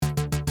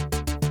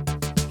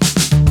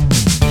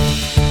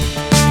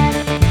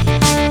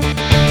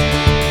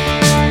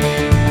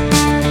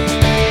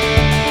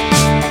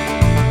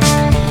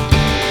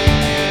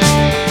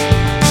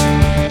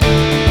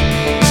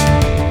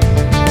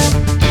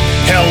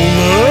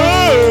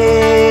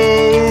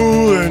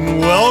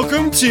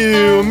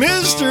to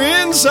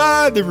Mr.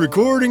 Inside the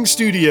Recording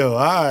Studio.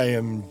 I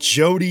am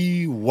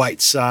Jody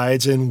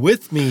Whitesides, and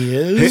with me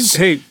is...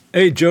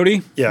 Hey,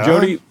 Jody. Yeah?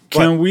 Jody,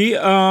 can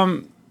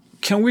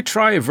What? we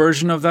try a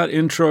version of that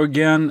intro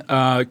again?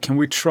 Can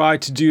we try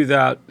to do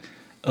that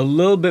a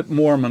little bit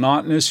more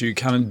monotonous? You're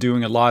kind of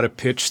doing a lot of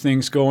pitch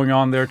things going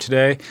on there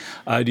today.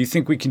 Do you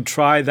think we can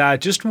try that?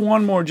 Just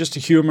one more, just to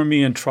humor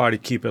me and try to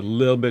keep it a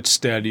little bit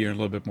steadier and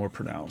a little bit more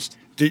pronounced.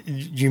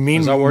 You mean...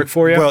 Does that work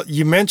for you? Well,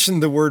 you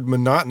mentioned the word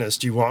monotonous.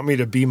 Do you want me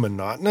to be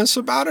monotonous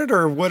about it,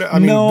 or what? I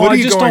mean, No, what are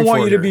you I just going don't want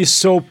for you here? to be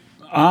so...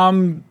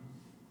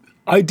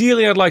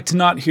 Ideally, I'd like to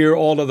not hear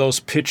all of those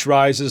pitch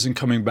rises and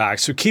coming back.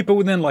 So keep it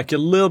within like a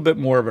little bit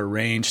more of a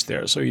range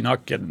there. So you're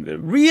not getting the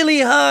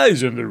really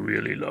highs and the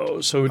really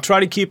lows. So we try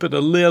to keep it a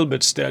little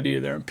bit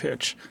steadier there in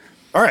pitch.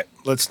 All right,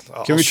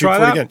 Can we shoot try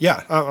for it that? again.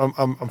 Yeah,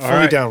 I'm fully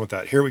right. down with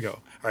that. Here we go.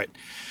 All right.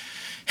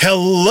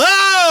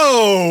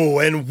 Hello,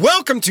 and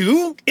welcome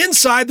to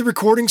Inside the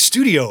Recording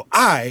Studio.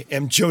 I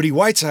am Jody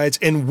Whitesides,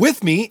 and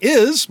with me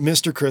is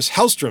Mr. Chris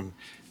Hellstrom.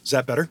 Is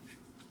that better?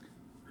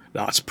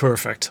 That's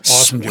perfect.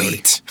 Awesome,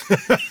 Sweet.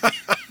 Jody.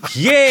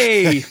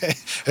 Yay!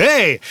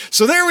 Hey,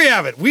 so there we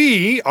have it.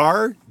 We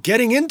are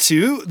getting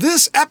into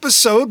this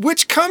episode,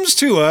 which comes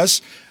to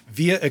us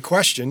via a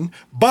question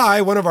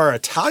by one of our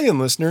Italian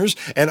listeners.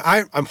 And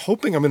I'm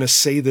hoping I'm going to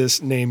say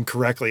this name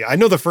correctly. I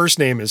know the first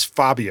name is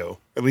Fabio.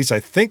 At least I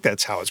think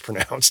that's how it's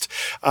pronounced.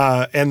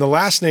 And the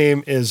last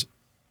name is,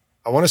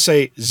 I want to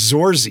say,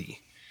 Zorzi.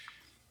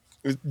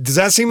 Does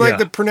that seem like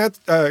Yeah.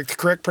 the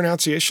correct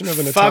pronunciation of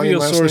an Fabio Italian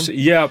last Sorsi. name?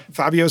 Yeah.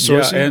 Fabio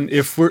Sorsi. Yeah, and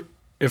if we're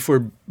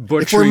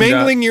butchering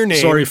mangling that, your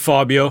name- sorry,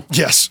 Fabio.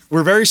 Yes,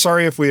 we're very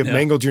sorry if we have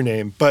mangled your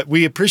name, but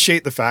we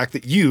appreciate the fact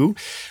that you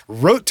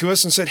wrote to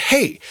us and said,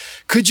 hey,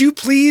 could you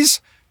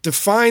please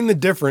define the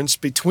difference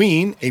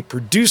between a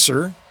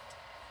producer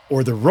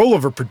or the role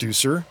of a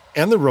producer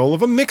and the role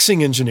of a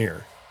mixing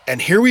engineer?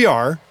 And here we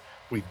are.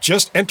 We've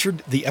just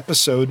entered the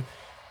episode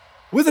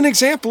with an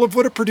example of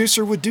what a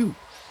producer would do.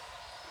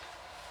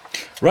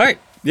 Right.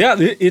 Yeah,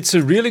 it's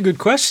a really good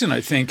question,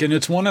 I think. And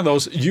it's one of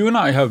those, you and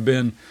I have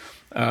been,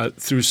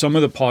 through some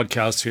of the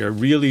podcasts here,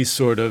 really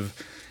sort of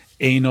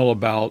anal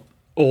about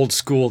old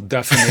school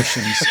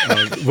definitions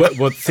of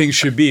what things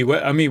should be.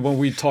 I mean, when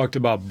we talked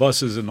about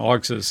buses and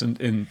auxes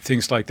and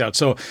things like that.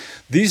 So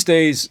these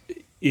days,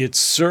 it's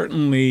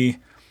certainly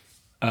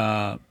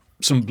there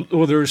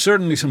are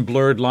certainly some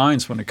blurred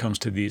lines when it comes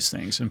to these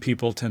things. And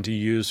people tend to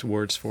use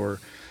words for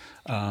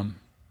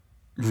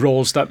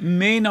roles that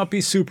may not be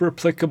super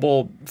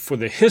applicable for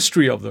the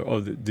history of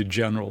the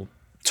general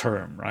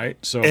term, right?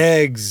 So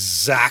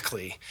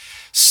Exactly.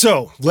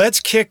 So let's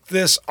kick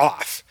this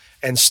off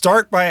and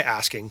start by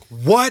asking,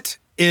 what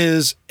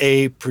is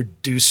a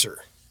producer?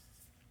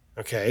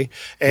 Okay.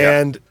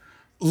 And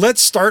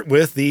let's start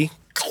with the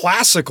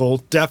classical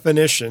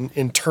definition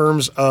in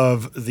terms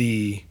of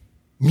the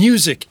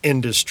music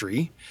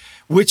industry,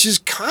 which is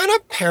kind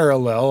of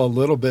parallel a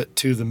little bit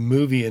to the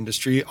movie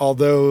industry,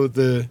 although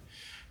the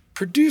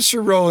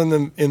producer role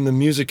in the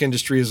music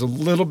industry is a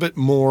little bit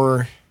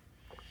more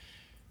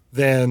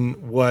than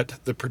what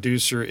the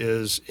producer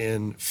is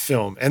in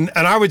film. And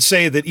I would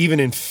say that even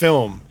in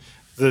film,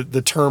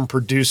 the term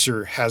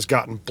producer has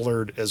gotten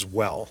blurred as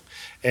well.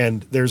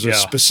 And there's a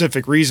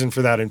specific reason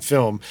for that in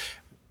film.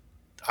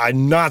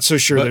 I'm not so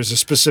sure there's a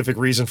specific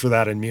reason for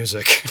that in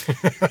music.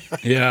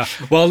 yeah.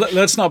 Well,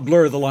 let's not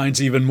blur the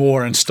lines even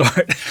more and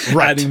start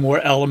adding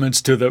more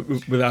elements to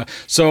the.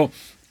 So,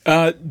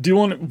 do you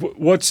want?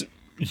 What's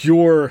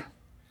your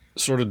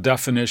sort of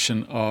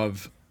definition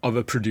of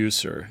a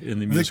producer in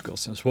the musical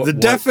sense? What's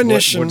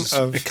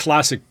of a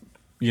classic,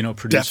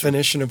 producer?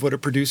 Definition of what a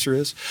producer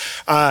is.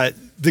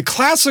 The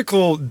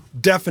classical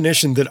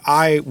definition that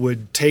I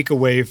would take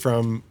away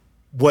from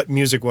what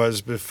music was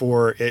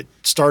before it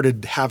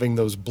started having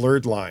those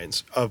blurred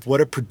lines of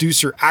what a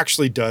producer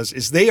actually does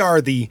is they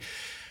are the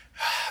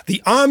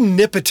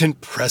omnipotent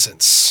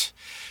presence,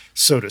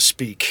 so to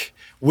speak,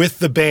 with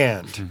the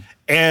band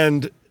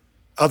and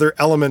other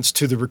elements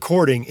to the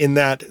recording, in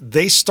that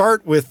they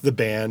start with the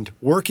band,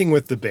 working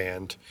with the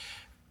band,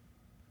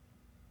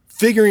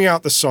 figuring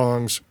out the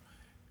songs,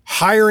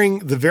 hiring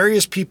the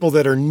various people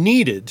that are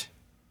needed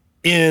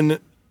in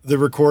the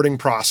recording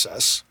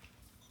process,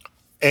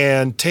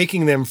 and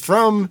taking them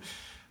from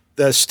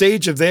the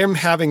stage of them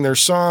having their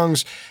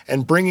songs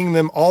and bringing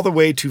them all the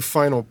way to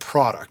final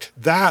product.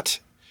 That,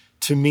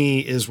 to me,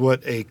 is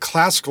what a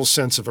classical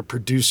sense of a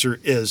producer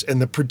is.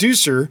 And the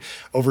producer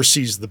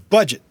oversees the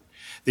budget.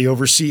 They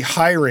oversee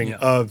hiring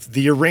of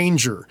the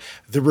arranger,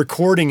 the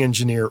recording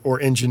engineer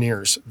or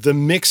engineers, the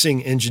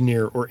mixing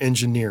engineer or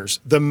engineers,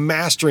 the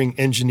mastering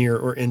engineer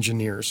or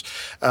engineers,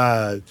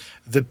 the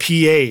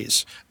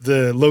PAs,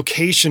 the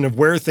location of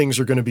where things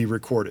are going to be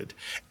recorded.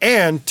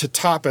 And to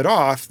top it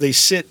off, they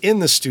sit in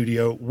the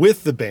studio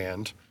with the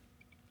band,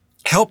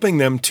 helping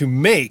them to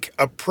make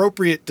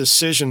appropriate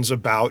decisions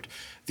about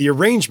the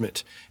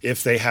arrangement.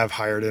 If they have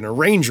hired an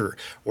arranger,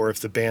 or if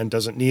the band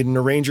doesn't need an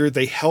arranger,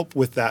 they help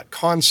with that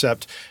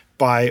concept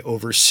by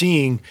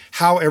overseeing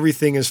how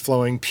everything is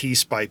flowing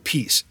piece by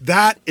piece.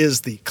 That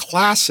is the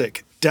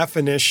classic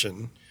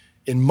definition,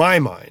 in my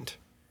mind,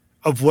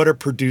 of what a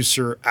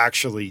producer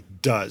actually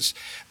does.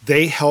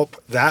 They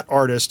help that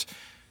artist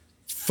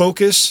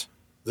focus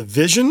the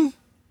vision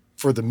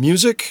for the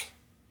music,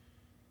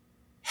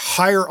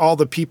 hire all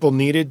the people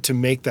needed to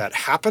make that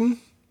happen,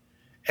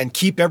 and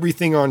keep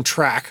everything on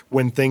track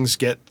when things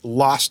get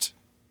lost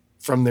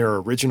from their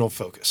original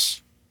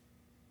focus.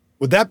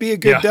 Would that be a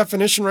good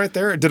definition right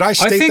there? Did I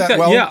state that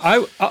well?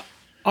 Yeah,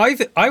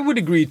 I would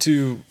agree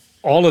to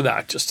all of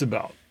that just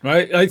about,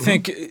 right? I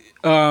think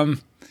I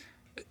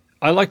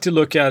like to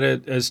look at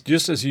it as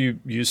just as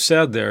you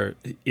said there,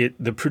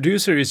 the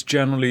producer is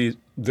generally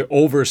the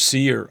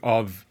overseer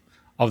of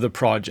the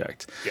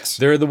project. Yes.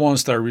 They're the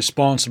ones that are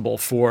responsible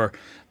for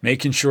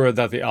making sure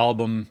that the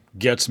album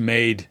gets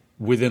made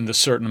within the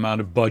certain amount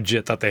of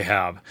budget that they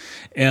have.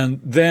 And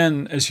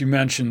then, as you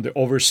mentioned, the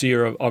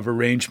overseer of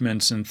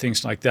arrangements and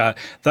things like that,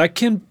 that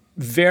can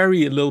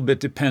vary a little bit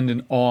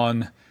dependent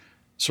on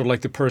sort of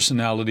like the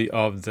personality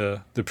of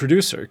the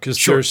producer.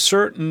 Because there's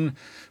certain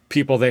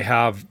people they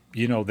have,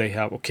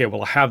 okay,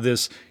 well, I have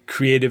this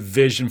creative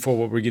vision for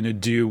what we're going to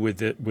do with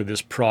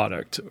this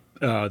product,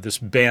 this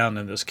band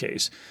in this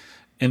case.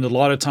 And a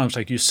lot of times,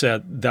 like you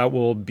said, that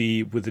will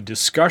be with a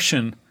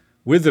discussion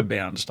with the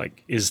bands,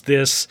 like, is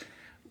this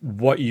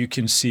what you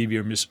conceive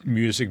your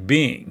music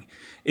being?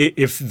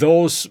 If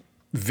those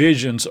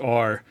visions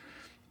are,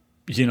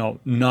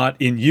 not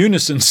in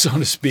unison, so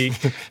to speak,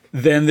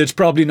 then it's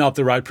probably not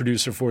the right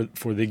producer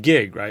for the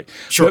gig, right?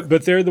 Sure.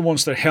 But they're the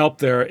ones that help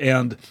there,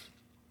 and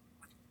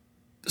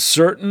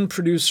certain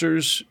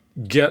producers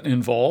get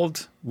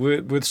involved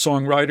with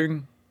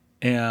songwriting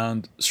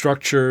and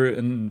structure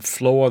and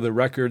flow of the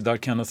record,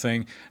 that kind of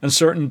thing, and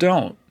certain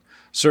don't.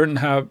 Certain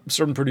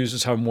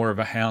producers have more of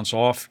a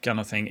hands-off kind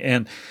of thing,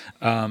 and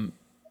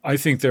I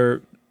think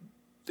they're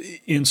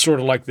in sort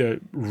of like the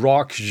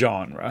rock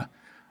genre.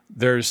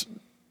 There's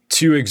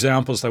two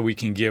examples that we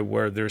can give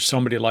where there's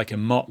somebody like a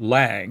Mutt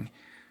Lange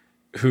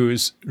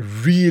who's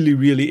really,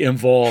 really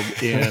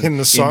involved in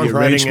the songwriting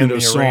arrangement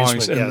of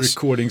songs and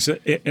recordings,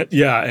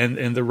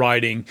 and the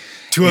writing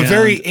to a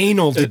very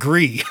anal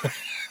degree.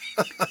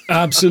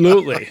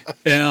 Absolutely,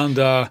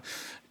 and.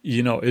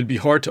 It'd be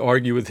hard to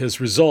argue with his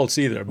results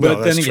either.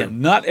 But then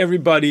again, not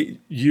everybody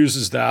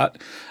uses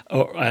that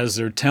as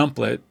their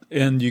template.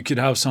 And you could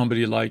have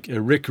somebody like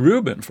Rick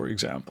Rubin, for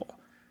example,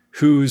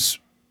 who's,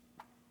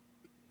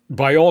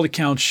 by all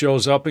accounts,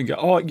 shows up and go,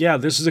 oh, yeah,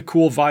 this is a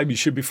cool vibe. You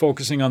should be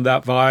focusing on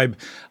that vibe.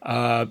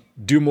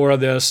 Do more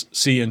of this.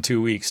 See you in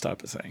 2 weeks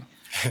type of thing.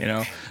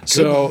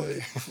 So,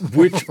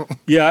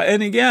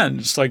 and again,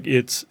 it's like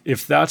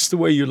if that's the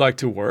way you like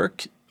to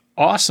work,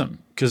 awesome.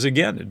 Because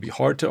again, it'd be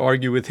hard to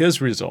argue with his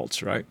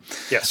results, right?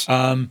 Yes.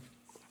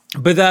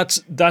 But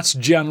that's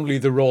generally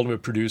the role of a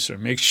producer.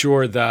 Make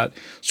sure that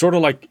sort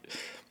of like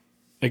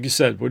you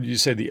said, what did you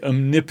say? The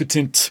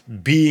omnipotent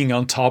being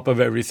on top of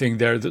everything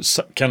there. That's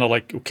kind of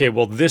like, okay,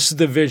 well, this is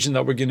the vision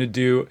that we're going to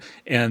do,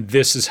 and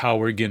this is how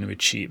we're going to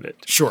achieve it.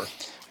 Sure.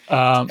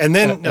 And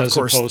then, of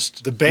course,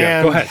 the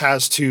band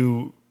has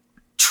to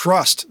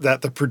trust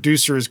that the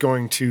producer is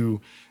going to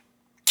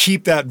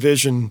keep that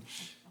vision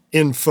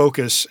in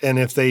focus, and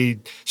if they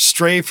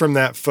stray from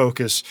that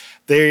focus,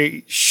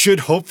 they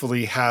should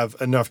hopefully have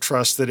enough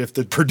trust that if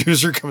the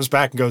producer comes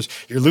back and goes,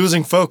 you're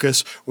losing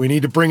focus, we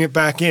need to bring it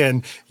back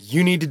in,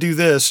 you need to do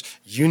this,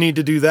 you need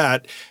to do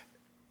that,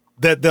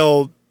 that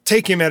they'll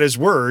take him at his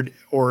word,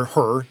 or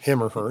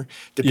him or her,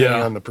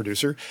 depending on the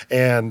producer,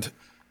 and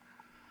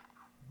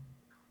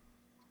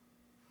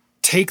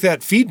take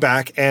that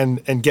feedback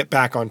and get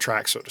back on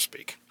track, so to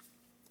speak.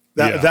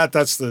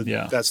 That's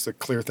the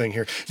clear thing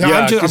here.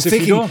 Now, I'm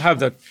thinking, if you don't have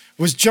that,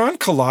 was John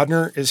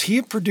Kalodner, is he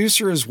a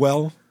producer as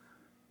well?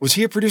 Was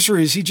he a producer, or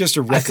is he just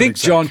a record I think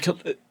exec?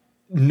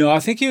 I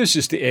think he was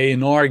just the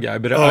A&R guy,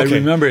 but I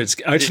remember it's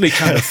actually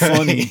kind of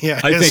funny.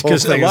 I think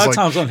because a lot of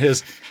times on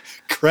his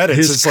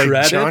credits, it's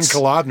like John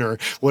Kalodner.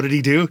 What did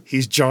he do?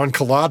 He's John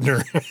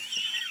Kalodner.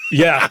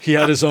 Yeah, he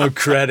had his own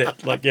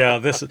credit. Like,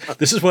 this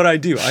is what I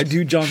do. I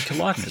do John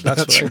Kalodner.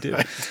 That's what I do.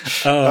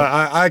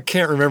 I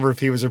can't remember if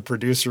he was a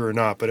producer or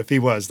not, but if he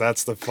was,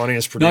 that's the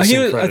funniest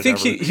producing credit I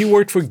think ever. he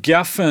worked for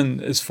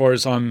Geffen, as far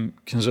as I'm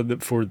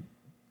concerned, for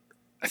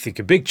I think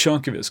a big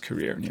chunk of his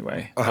career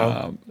anyway.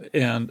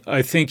 And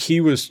I think he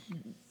was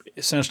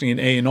essentially an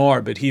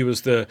A&R, but he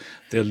was the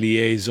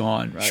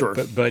liaison, right? Sure.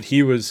 But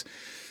he was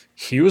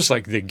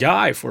like the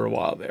guy for a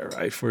while there,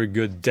 right? For a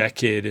good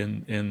decade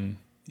in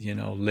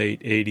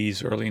late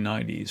 80s, early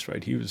 90s,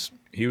 right? He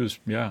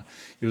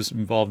was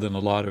involved in a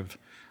lot of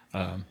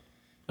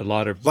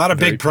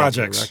big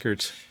projects,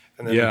 records.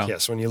 And then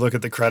when you look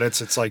at the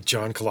credits, it's like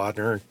John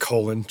Kalodner :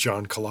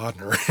 John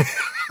Kalodner.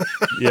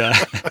 Yeah.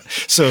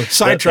 So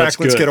sidetrack.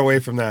 Let's get away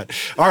from that.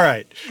 All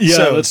right. Yeah,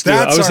 so let's do it.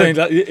 I was saying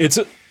that it's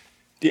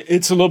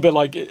a little bit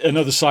like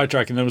another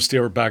sidetrack, and then we'll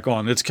steer it back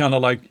on. It's kind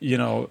of like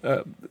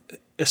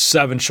a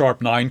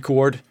 7-sharp-9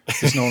 chord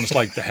is known as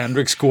like the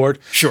Hendrix chord.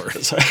 Sure.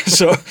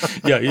 So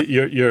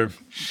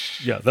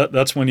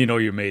that's when you know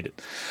you made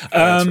it.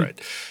 That's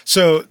right.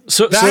 So that's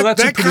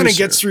that kind of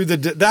gets through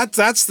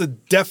that's the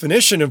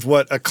definition of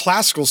what a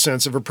classical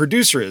sense of a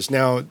producer is.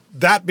 Now,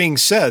 that being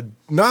said,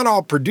 not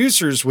all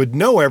producers would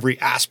know every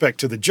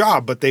aspect of the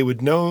job, but they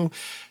would know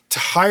to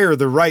hire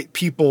the right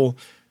people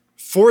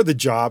for the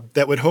job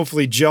that would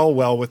hopefully gel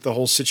well with the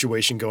whole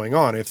situation going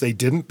on. If they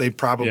didn't, they'd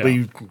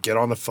probably get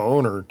on the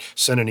phone or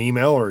send an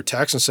email or a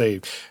text and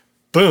say,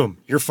 boom,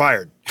 you're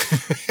fired.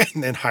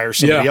 And then hire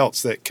somebody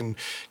else that can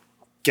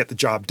get the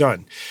job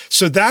done.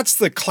 So that's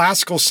the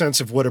classical sense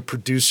of what a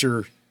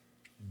producer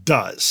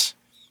does.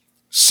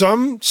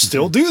 Some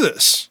still do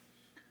this.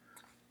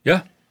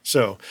 Yeah.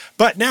 So,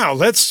 but now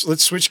let's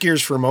switch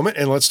gears for a moment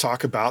and let's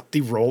talk about the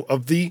role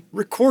of the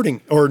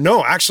recording, or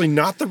no, actually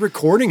not the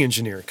recording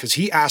engineer, because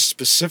he asked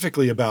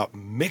specifically about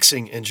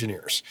mixing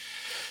engineers.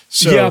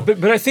 So, yeah,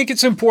 but I think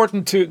it's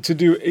important to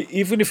do,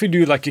 even if we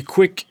do like a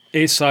quick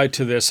aside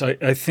to this,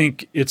 I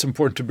think it's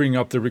important to bring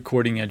up the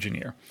recording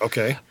engineer.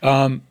 Okay.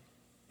 And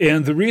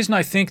the reason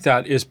I think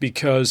that is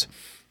because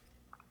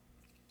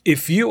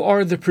if you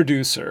are the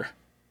producer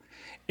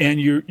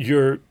and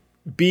you're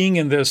being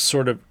in this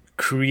sort of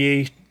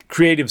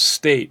creative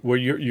state where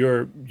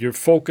you're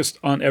focused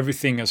on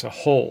everything as a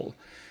whole,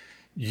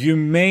 you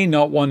may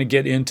not want to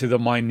get into the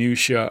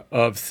minutia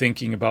of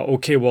thinking about,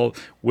 okay, well,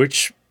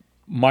 which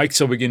mics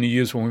are we going to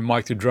use when we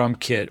mic the drum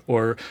kit?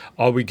 Or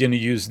are we going to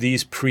use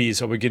these pre's?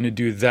 Are we going to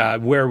do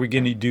that? Where are we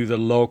going to do the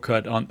low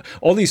cut on?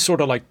 All these sort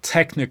of like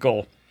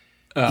technical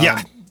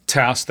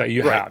tasks that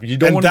you have. You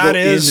don't want to go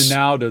in and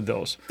out of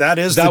those. That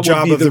is the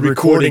job of the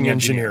recording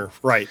engineer.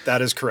 Right,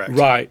 that is correct.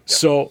 Right,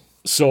 yeah.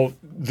 So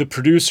the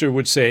producer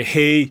would say,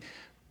 hey,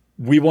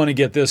 we want to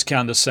get this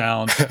kind of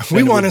sound.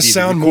 We want to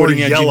sound more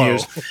yellow.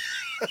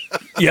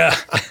 Yeah,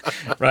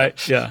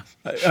 right, yeah.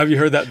 Have you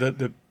heard that,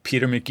 the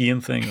Peter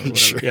McGeehan thing or whatever?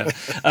 Sure.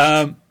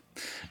 Yeah.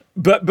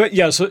 But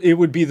yeah, so it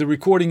would be the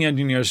recording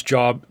engineer's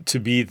job to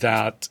be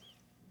that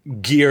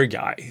gear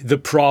guy, the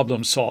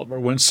problem solver.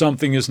 When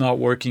something is not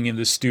working in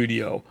the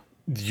studio,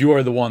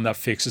 you're the one that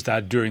fixes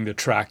that during the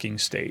tracking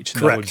stage.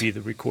 And that would be the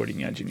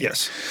recording engineer.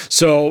 Yes.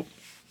 So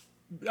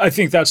I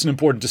think that's an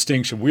important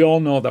distinction. We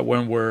all know that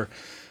when we're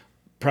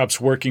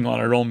perhaps working on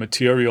our own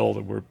material,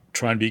 that we're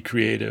trying to be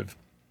creative,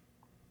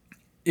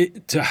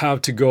 to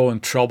have to go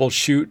and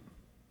troubleshoot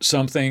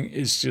something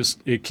is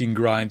just, it can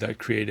grind that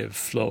creative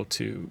flow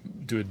to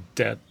do a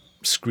dead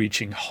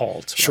screeching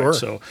halt. Sure. Right?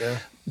 So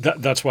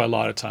that's why a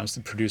lot of times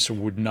the producer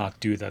would not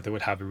do that. They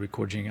would have a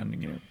recording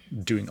engineer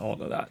doing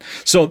all of that.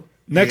 So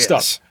Next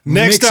up,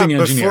 mixing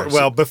engineers.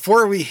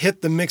 Before we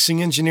hit the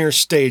mixing engineer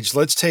stage,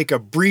 let's take a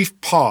brief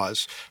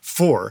pause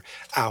for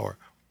our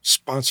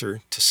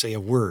sponsor to say a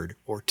word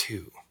or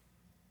two.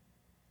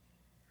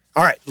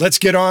 All right, let's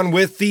get on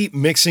with the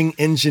mixing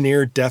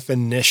engineer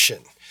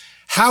definition.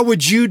 How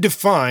would you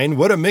define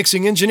what a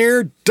mixing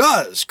engineer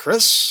does,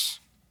 Chris?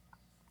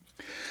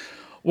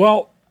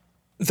 Well,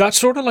 that's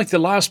sort of like the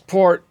last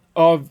part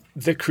of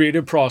the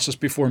creative process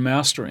before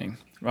mastering,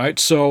 right?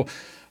 So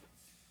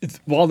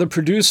while the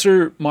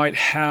producer might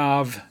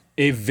have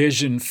a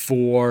vision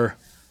for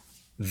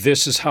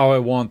this is how I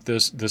want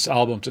this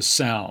album to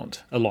sound,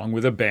 along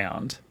with a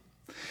band,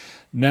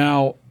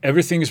 now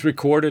everything is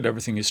recorded,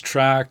 everything is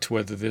tracked,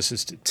 whether this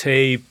is to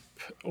tape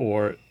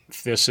or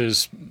if this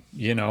is,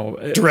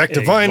 direct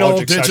to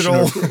vinyl,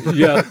 digital,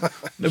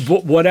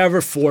 whatever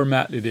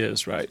format it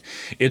is, right?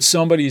 It's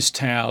somebody's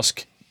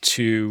task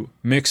to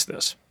mix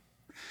this.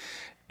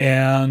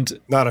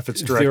 And not if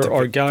it's direct to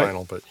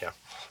vinyl, but yeah.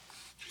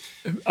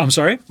 I'm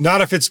sorry?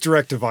 Not if it's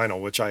direct to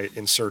vinyl, which I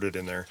inserted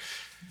in there.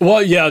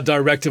 Well, yeah,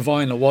 direct to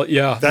vinyl. Well,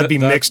 yeah. That'd be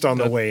mixed on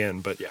the way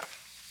in, but yeah.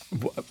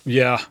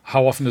 Yeah,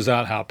 how often does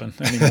that happen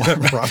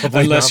anymore?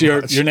 Probably unless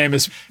your much. name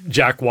is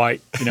Jack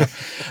White,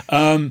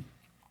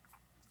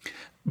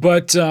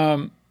 But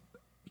to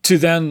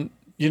then,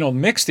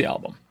 mix the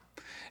album.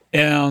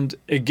 And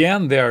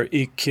again, there,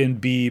 it can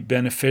be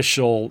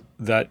beneficial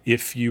that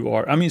if you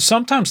are,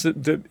 sometimes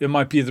it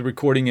might be the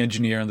recording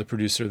engineer and the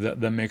producer that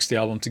mix the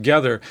album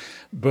together,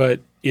 but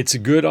it's a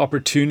good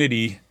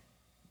opportunity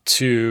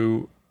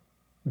to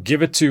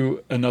give it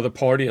to another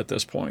party at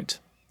this point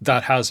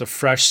that has a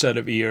fresh set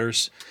of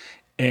ears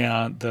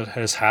and that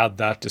has had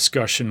that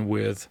discussion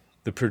with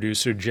the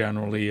producer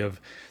generally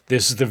of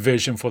this is the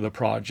vision for the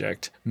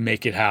project,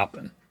 make it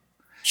happen.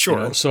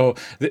 Sure. So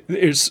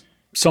there's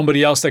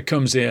somebody else that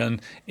comes in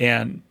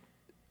and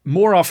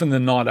more often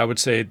than not, I would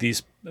say at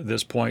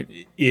this point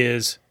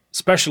is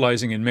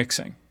specializing in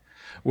mixing,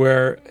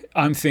 where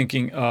I'm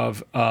thinking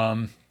of,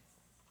 oh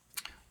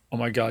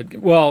my God,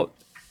 well,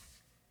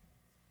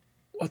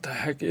 what the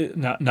heck?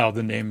 Now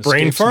the name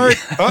brain fart.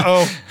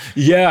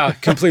 Yeah,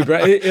 complete.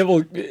 It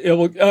will.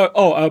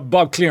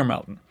 Bob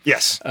Clearmountain.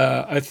 Yes.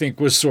 I think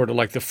was sort of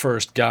like the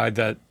first guy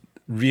that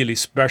really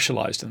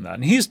specialized in that,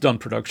 and he's done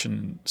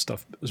production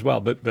stuff as well.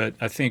 But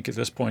I think at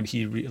this point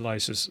he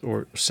realizes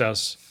or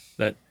says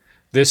that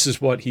This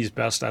is what he's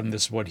best at, and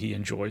this is what he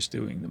enjoys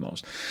doing the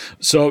most.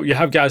 So you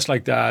have guys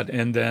like that,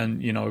 and then,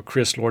 you know,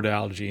 Chris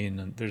Lord-Alge,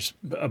 and there's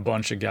a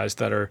bunch of guys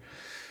that are,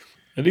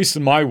 at least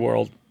in my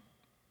world,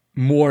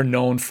 more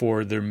known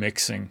for their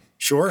mixing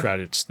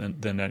credits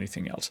than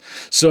anything else.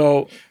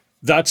 So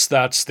that's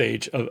that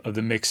stage of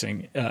the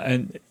mixing.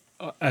 And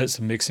as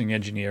a mixing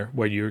engineer,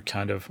 where you're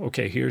kind of,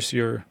 okay, here's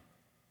your,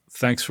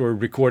 thanks for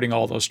recording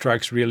all those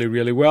tracks really,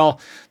 really well.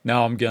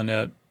 Now I'm going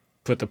to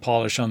put the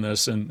polish on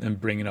this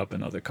and bring it up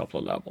another couple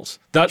of levels.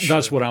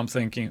 That's what I'm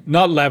thinking.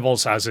 Not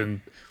levels as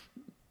in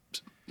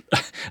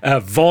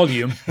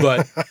volume,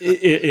 but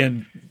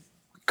in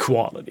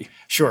quality.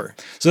 Sure.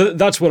 So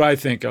that's what I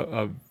think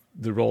of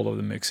the role of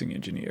the mixing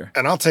engineer.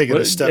 And I'll take it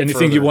a step further.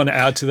 Anything you want to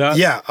add to that?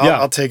 Yeah,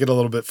 I'll take it a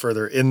little bit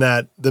further, in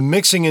that the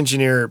mixing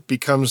engineer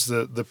becomes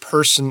the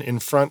person in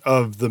front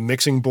of the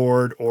mixing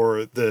board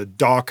or the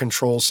DAW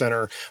control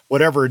center,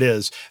 whatever it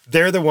is.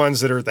 They're the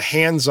ones that are the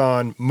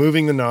hands-on,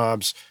 moving the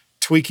knobs,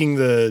 tweaking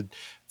the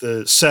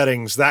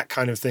settings, that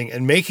kind of thing,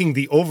 and making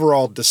the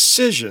overall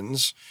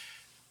decisions,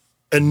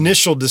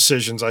 initial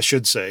decisions, I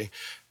should say,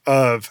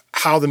 of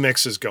how the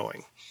mix is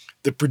going.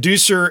 The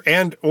producer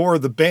and or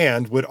the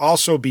band would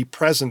also be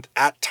present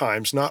at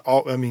times. Not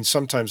all. I mean,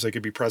 sometimes they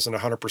could be present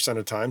 100% of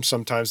the time.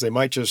 Sometimes they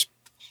might just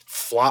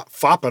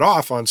fop it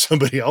off on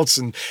somebody else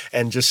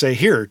and just say,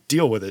 here,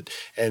 deal with it,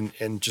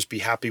 and just be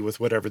happy with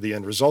whatever the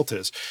end result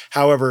is.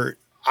 However,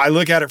 I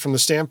look at it from the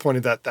standpoint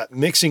of that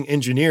mixing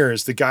engineer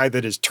is the guy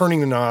that is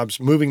turning the knobs,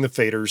 moving the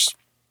faders,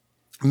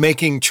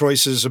 making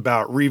choices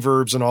about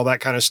reverbs and all that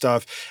kind of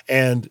stuff.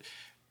 And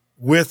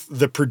with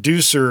the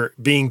producer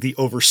being the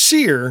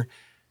overseer,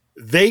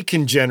 they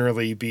can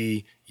generally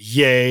be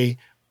yay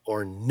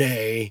or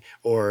nay,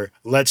 or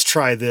let's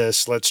try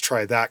this, let's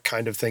try that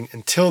kind of thing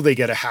until they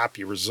get a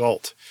happy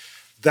result.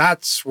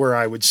 That's where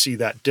I would see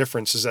that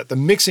difference, is that the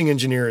mixing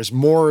engineer is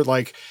more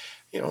like,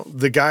 you know,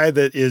 the guy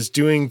that is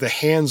doing the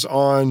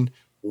hands-on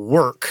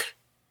work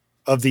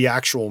of the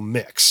actual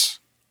mix.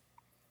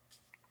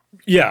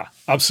 Yeah,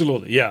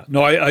 absolutely. Yeah.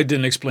 No, I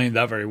didn't explain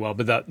that very well,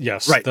 but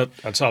that's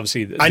that's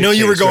obviously I know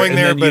you were going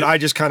there, but I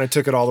just kind of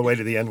took it all the way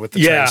to the end with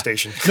the train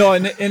station. No,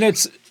 and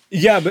it's,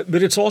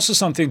 but it's also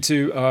something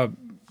to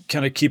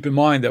kind of keep in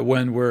mind that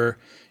when we're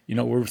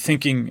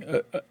thinking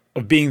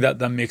of being that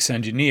mix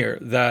engineer,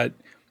 that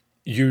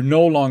you're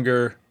no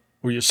longer,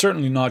 or you're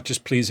certainly not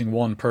just pleasing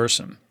one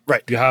person.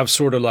 Right. You have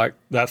sort of like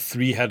that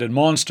three-headed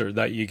monster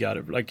that you got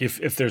to, like,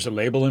 if there's a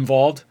label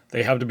involved,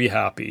 they have to be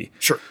happy.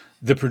 Sure.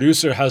 The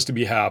producer has to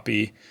be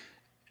happy,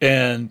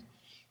 and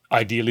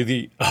ideally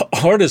the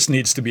artist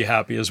needs to be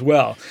happy as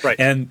well. Right.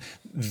 And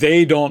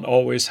they don't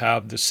always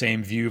have the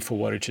same view for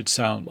what it should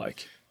sound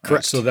like. Correct.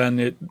 Right? So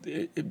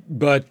then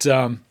but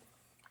I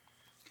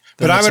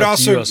would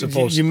also,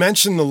 you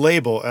mentioned the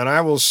label, and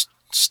I will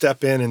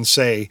step in and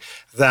say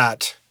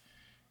that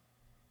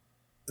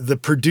the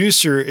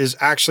producer is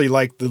actually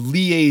like the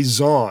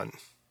liaison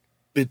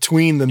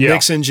between the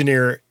mix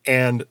engineer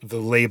and the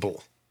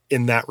label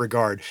in that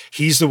regard.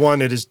 He's the one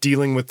that is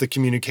dealing with the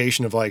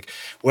communication of like,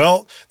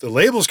 well, the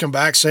labels come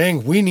back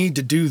saying we need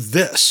to do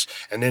this.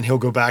 And then he'll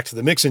go back to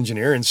the mix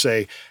engineer and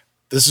say,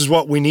 this is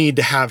what we need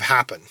to have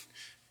happen.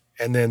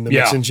 And then the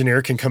mix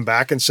engineer can come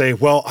back and say,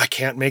 well, I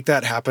can't make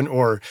that happen,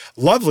 or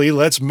lovely,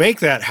 let's make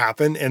that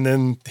happen. And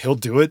then he'll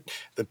do it.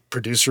 The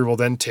producer will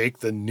then take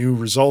the new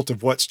result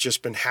of what's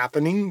just been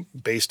happening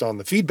based on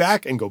the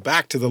feedback and go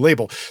back to the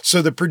label.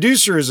 So the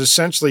producer is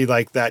essentially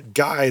like that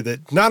guy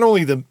that not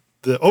only the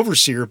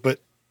overseer, but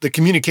the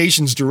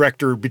communications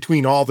director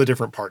between all the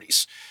different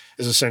parties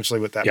is essentially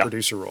what that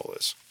producer role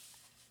is.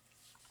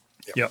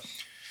 Yeah.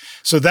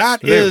 So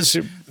that is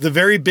the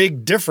very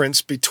big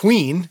difference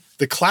between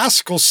the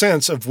classical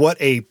sense of what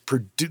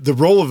the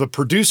role of a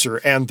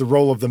producer and the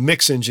role of the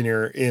mix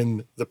engineer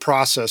in the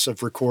process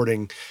of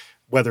recording,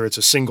 whether it's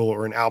a single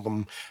or an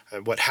album,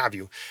 what have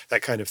you,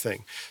 that kind of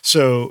thing.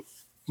 So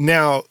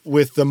now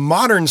with the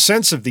modern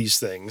sense of these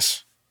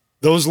things,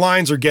 those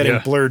lines are getting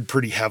blurred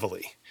pretty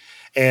heavily.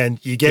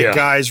 And you get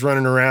guys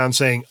running around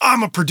saying,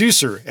 I'm a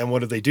producer. And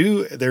what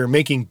do? They're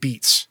making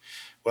beats.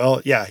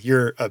 Well, yeah,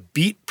 you're a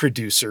beat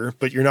producer,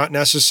 but you're not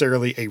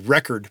necessarily a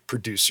record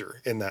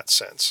producer in that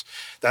sense.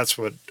 That's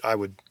what I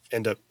would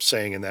end up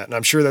saying in that. And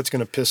I'm sure that's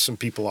going to piss some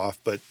people off,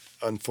 but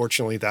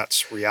unfortunately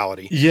that's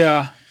reality.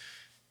 Yeah.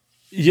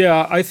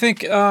 Yeah, I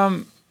think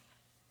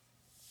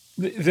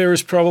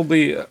there's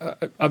probably,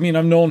 I've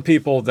known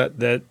people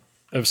that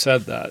have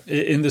said that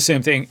in the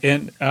same thing.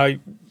 And I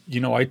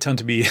tend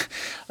to be,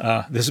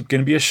 this is going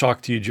to be a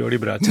shock to you, Jody,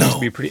 but I tend to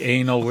be pretty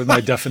anal with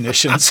my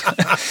definitions.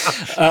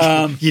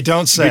 You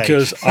don't say.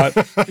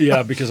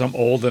 Because I'm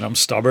old and I'm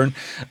stubborn.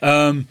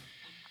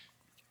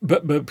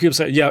 But people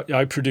say,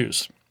 I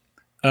produce.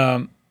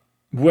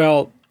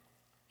 Well,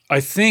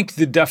 I think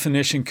the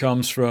definition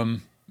comes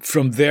from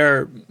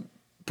their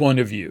point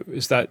of view,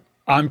 is that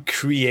I'm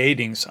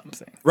creating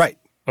something. Right.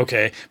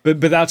 Okay,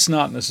 but that's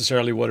not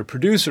necessarily what a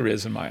producer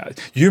is in my eyes.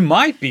 You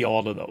might be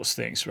all of those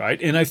things,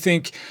 right? And I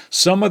think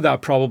some of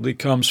that probably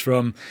comes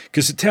from,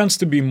 because it tends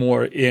to be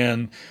more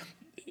in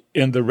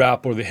in the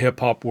rap or the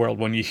hip hop world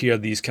when you hear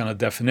these kind of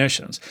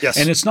definitions. Yes.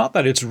 And it's not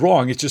that it's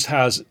wrong, it just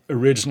has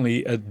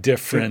originally a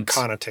different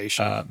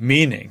connotation,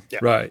 meaning. Yeah.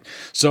 Right.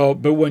 So,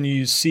 but when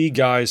you see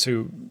guys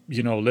who,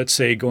 let's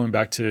say going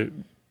back to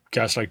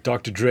guys like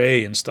Dr.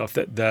 Dre and stuff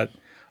that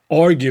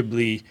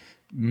arguably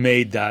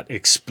made that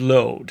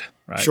explode,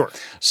 right? Sure.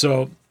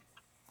 So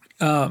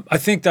I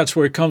think that's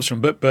where it comes from.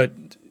 But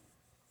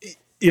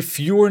if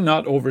you're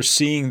not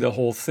overseeing the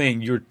whole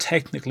thing, you're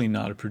technically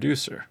not a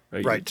producer,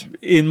 right? Right.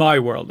 In my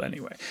world,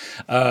 anyway.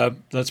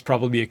 That's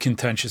probably a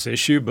contentious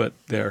issue, but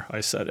there, I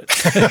said it.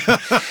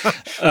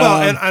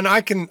 Well, and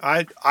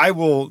I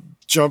will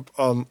jump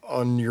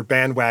on your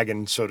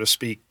bandwagon, so to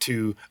speak,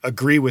 to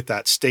agree with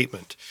that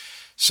statement.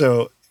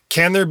 So,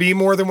 can there be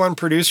more than one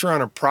producer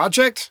on a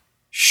project?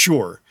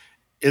 Sure.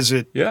 Is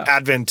it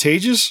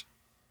advantageous?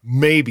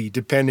 Maybe,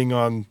 depending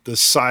on the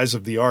size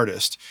of the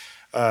artist.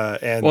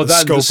 And the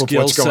scope of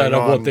what's going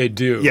on. What they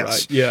do,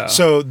 yes. Right? Yeah.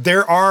 So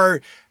there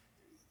are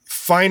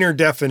finer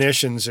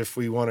definitions if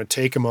we want to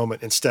take a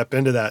moment and step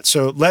into that.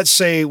 So let's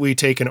say we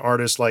take an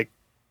artist like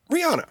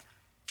Rihanna,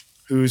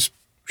 who's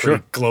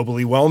pretty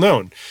globally well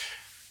known.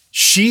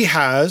 She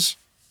has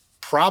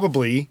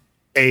probably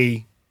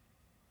an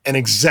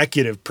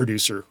executive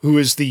producer who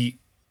is the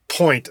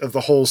point of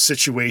the whole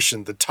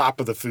situation, the top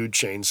of the food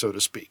chain, so to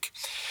speak.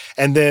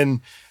 And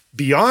then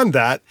beyond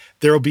that,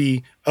 there'll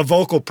be a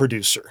vocal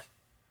producer,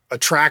 a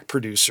track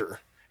producer,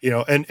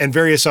 and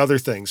various other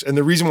things. And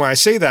the reason why I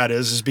say that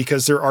is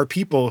because there are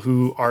people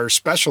who are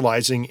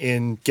specializing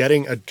in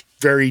getting a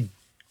very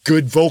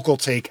good vocal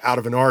take out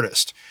of an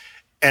artist.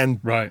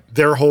 And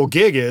their whole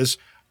gig is,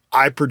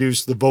 I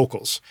produce the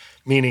vocals,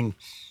 meaning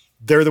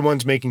they're the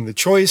ones making the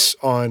choice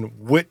on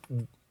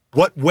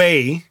what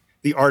way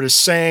the artist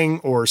sang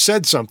or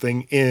said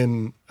something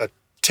in a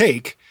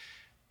take,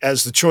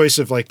 as the choice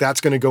of like,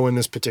 that's going to go in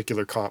this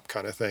particular comp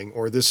kind of thing,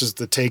 or this is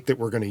the take that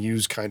we're going to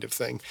use kind of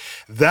thing.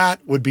 That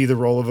would be the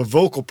role of a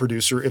vocal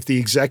producer if the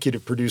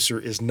executive producer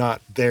is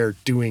not there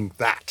doing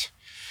that.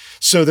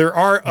 So there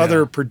are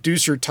other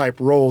producer type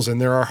roles, and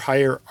there are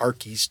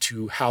hierarchies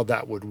to how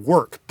that would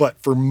work. But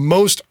for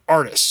most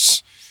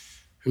artists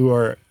who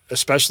are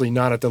especially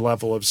not at the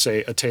level of,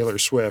 say, a Taylor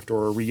Swift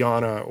or a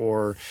Rihanna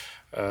or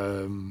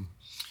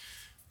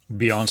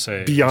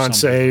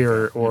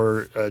Beyonce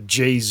or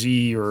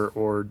Jay-Z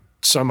or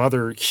some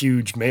other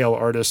huge male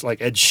artist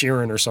like Ed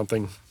Sheeran or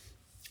something,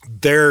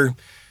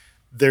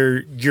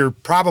 you're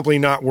probably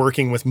not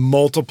working with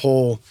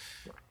multiple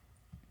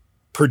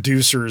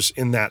producers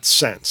in that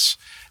sense.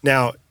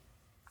 Now,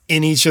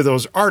 in each of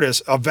those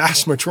artists, a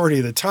vast majority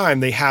of the time,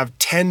 they have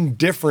 10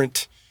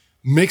 different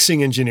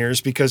mixing engineers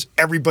because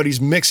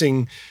everybody's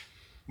mixing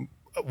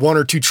one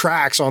or two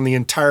tracks on the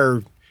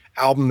entire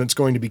album that's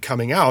going to be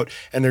coming out,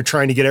 and they're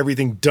trying to get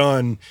everything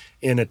done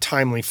in a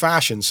timely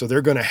fashion. So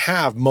they're going to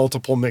have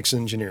multiple mix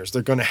engineers.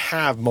 They're going to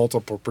have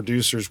multiple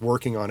producers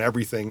working on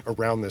everything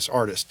around this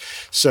artist.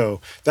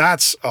 So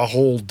that's a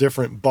whole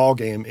different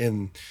ballgame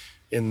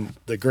in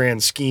the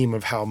grand scheme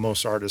of how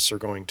most artists are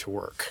going to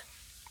work.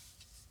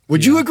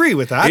 Would you agree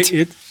with that?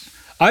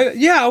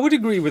 I would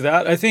agree with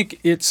that. I think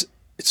it's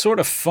sort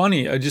of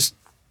funny. I just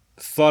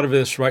thought of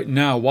this right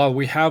now. While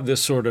we have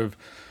this sort of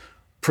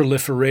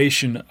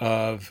proliferation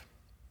of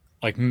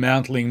like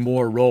mantling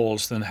more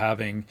roles than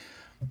having,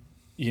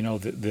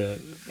 the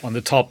on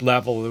the top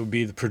level it would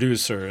be the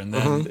producer and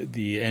then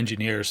the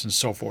engineers and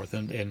so forth,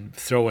 and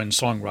throw in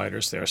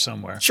songwriters there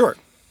somewhere. Sure.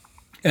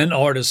 And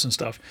artists and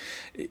stuff.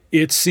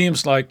 It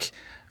seems like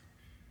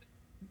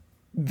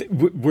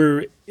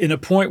we're in a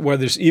point where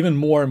there's even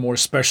more and more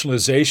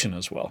specialization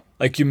as well.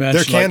 Like you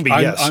mentioned, there can be,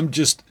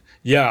 yes.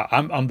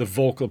 I'm the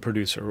vocal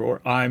producer,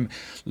 or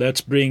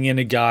let's bring in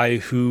a guy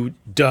who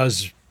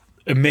does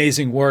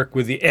amazing work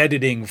with the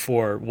editing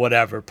for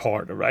whatever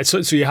part, right? So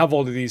you have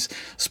all of these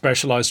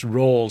specialized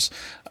roles,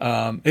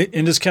 and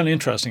it's kind of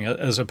interesting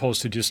as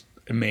opposed to just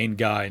a main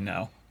guy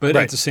now. But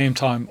at the same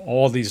time,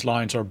 all these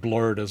lines are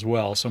blurred as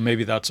well. So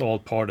maybe that's all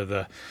part of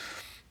the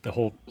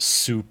whole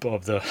soup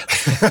of the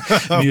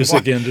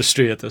music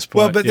industry at this point.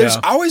 Well, but there's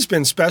always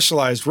been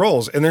specialized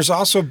roles, and there's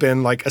also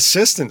been like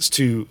assistants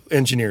to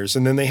engineers,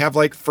 and then they have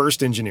like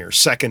first engineer,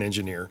 second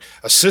engineer,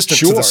 assistant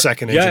to the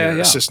second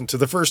engineer, assistant to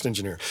the first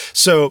engineer.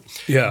 So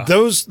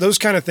those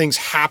kind of things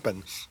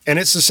happen, and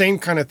it's the same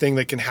kind of thing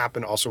that can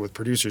happen also with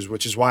producers,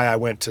 which is why I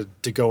went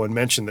to go and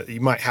mention that you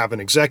might have an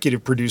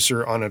executive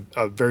producer on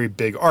a very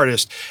big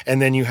artist,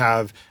 and then you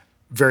have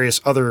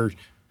various other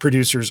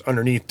producers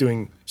underneath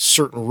doing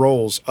certain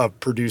roles of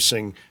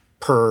producing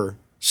per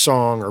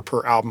song or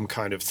per album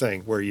kind of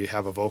thing, where you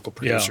have a vocal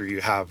producer, you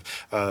have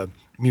a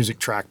music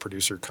track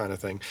producer kind of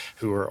thing,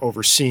 who are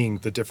overseeing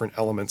the different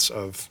elements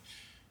of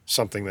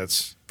something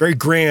that's very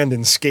grand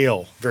in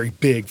scale, very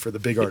big for the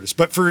big artists.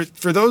 But for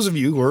those of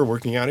you who are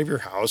working out of your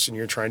house and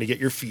you're trying to get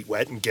your feet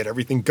wet and get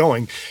everything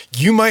going,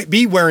 you might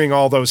be wearing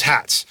all those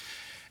hats.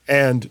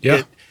 And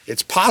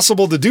it's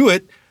possible to do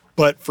it,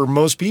 but for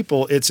most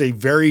people, it's a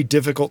very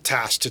difficult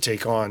task to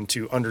take on,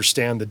 to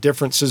understand the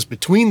differences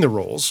between the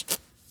roles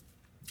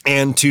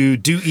and to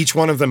do each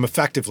one of them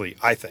effectively,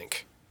 I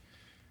think.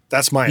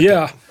 That's my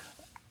Yeah. opinion.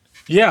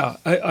 Yeah,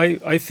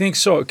 I think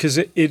so, because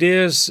it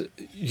is,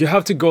 you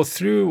have to go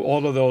through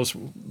all of those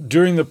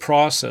during the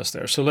process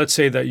there. So let's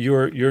say that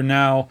you're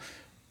now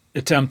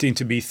attempting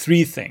to be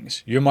three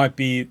things. You might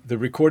be the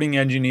recording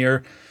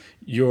engineer,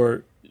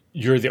 you're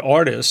the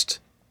artist,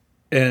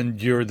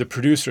 and you're the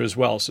producer as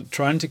well. So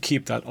trying to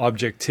keep that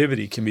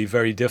objectivity can be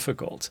very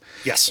difficult.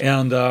 Yes.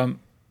 And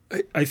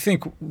I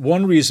think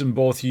one reason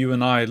both you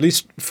and I, at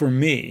least for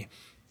me,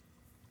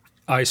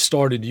 I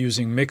started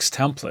using mixed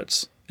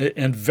templates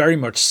and very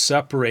much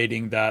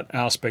separating that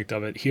aspect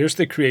of it. Here's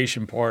the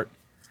creation part,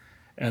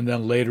 and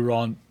then later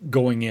on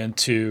going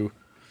into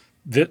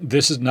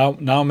this is now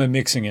I'm a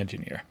mixing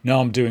engineer. Now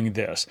I'm doing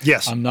this.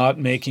 Yes. I'm not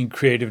making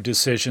creative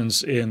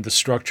decisions in the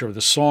structure of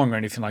the song or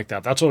anything like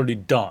that. That's already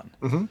done.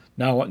 Mm-hmm.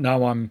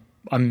 Now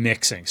I'm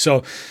mixing.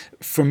 So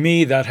for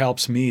me, that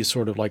helps me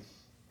sort of like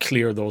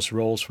clear those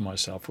roles for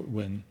myself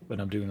when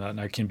I'm doing that, and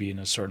I can be in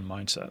a certain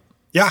mindset.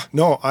 Yeah,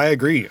 no, I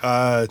agree.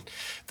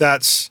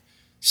 That's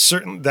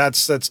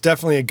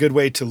definitely a good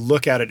way to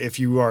look at it if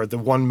you are the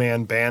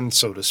one-man band,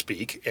 so to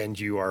speak, and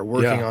you are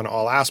working on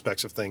all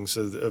aspects of things,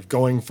 of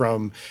going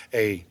from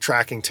a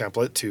tracking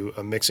template to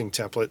a mixing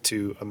template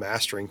to a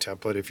mastering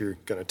template if you're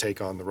going to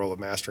take on the role of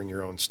mastering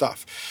your own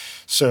stuff.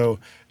 So,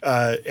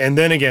 and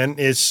then again,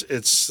 it's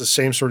the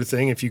same sort of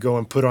thing. If you go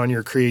and put on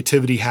your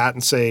creativity hat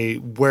and say,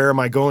 where am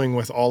I going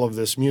with all of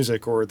this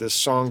music or this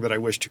song that I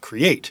wish to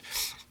create?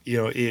 You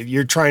know, if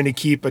you're trying to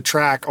keep a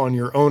track on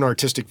your own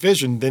artistic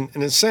vision, then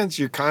in a sense,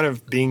 you're kind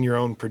of being your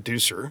own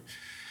producer.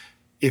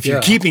 If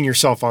you're keeping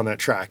yourself on that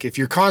track, if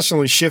you're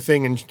constantly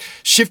shifting and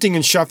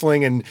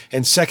shuffling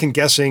and second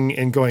guessing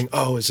and going,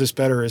 oh, is this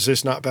better? Is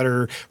this not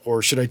better?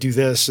 Or should I do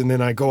this? And then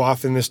I go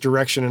off in this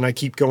direction and I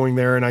keep going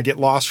there and I get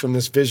lost from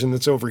this vision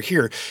that's over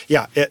here.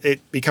 Yeah,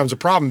 it becomes a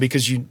problem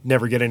because you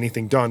never get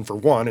anything done, for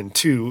one. And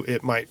two,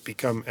 it might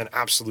become an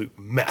absolute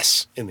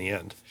mess in the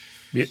end.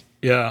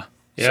 Yeah.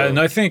 Yeah, and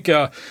I think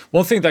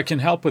one thing that can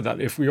help with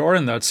that, if we are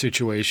in that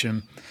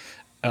situation,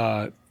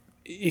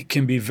 it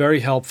can be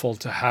very helpful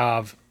to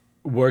have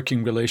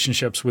working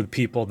relationships with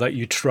people that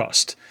you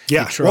trust.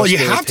 Yeah, you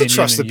have to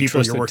trust the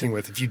people you're working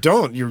with. If you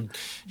don't,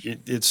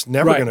 it's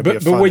never going to be a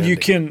fun But when ending. you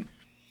can,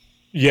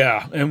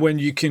 and when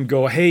you can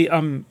go, hey,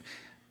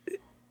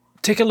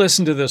 take a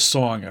listen to this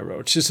song I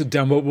wrote. It's just a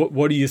demo.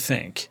 What do you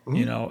think? Mm-hmm.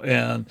 You know,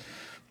 and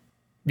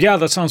yeah,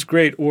 that sounds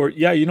great. Or,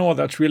 yeah, you know what,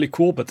 that's really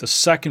cool, but the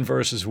second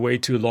verse is way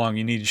too long.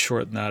 You need to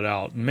shorten that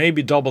out.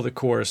 Maybe double the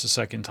chorus the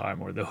second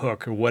time, or the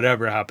hook, or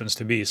whatever it happens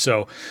to be.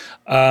 So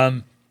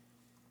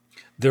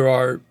there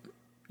are,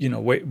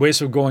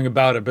 ways of going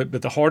about it.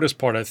 But the hardest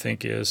part, I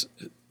think, is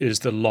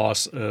the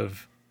loss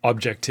of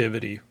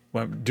objectivity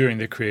during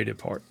the creative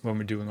part, when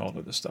we're doing all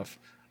of this stuff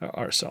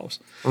ourselves.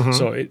 Mm-hmm.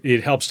 So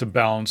it helps to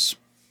bounce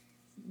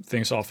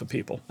things off of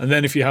people. And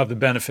then if you have the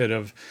benefit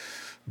of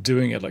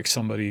doing it like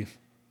somebody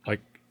like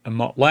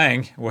Mutt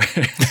Lange, where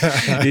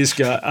he's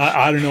got,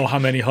 I don't know how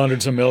many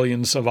hundreds of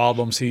millions of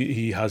albums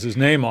he has his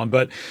name on,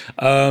 but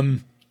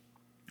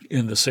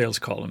in the sales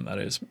column, that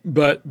is.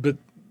 But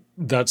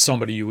that's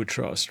somebody you would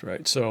trust,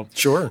 right? So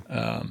sure.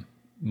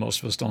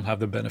 Most of us don't have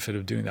the benefit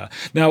of doing that.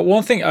 Now,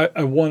 one thing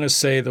I want to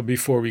say, though,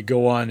 before we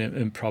go on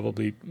and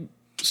probably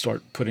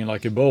start putting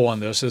like a bow on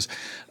this, is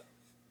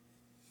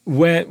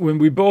when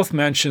we both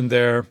mentioned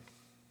there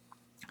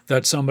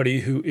that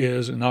somebody who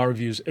is, in our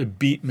views, a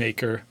beat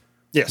maker,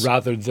 yes,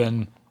 rather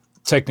than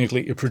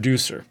technically a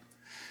producer.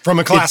 From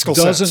a classical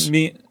sense. It doesn't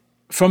mean,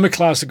 from a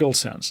classical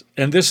sense,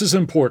 and this is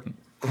important,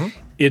 mm-hmm,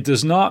 it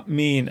does not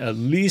mean, at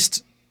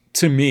least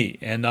to me,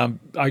 and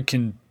I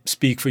can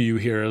speak for you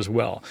here as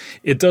well,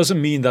 it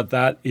doesn't mean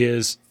that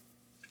is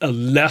a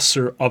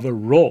lesser of a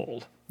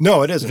role.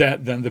 No, it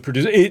isn't. Than the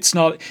producer. It's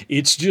not.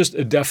 It's just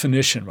a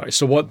definition, right?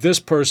 So what this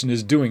person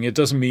is doing, it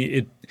doesn't mean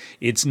it.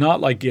 It's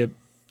not like a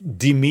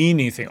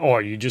demeaning thing. Oh,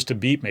 you're just a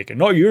beat maker.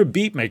 No, you're a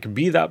beat maker.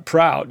 Be that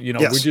proud.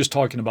 Yes. We're just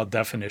talking about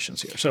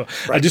definitions here. So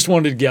right. I just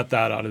wanted to get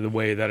that out of the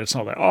way. That it's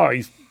not like, oh,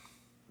 he's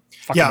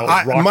fucking old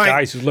rock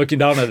guys who's looking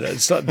down at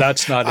it.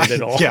 That's not it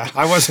at all. Yeah,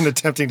 I wasn't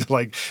attempting to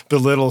like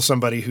belittle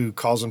somebody who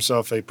calls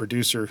himself a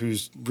producer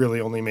who's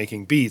really only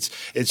making beats.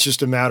 It's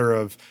just a matter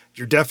of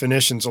your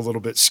definition's a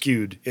little bit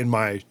skewed, in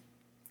my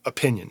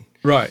opinion.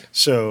 Right.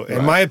 So,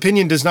 and my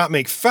opinion does not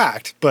make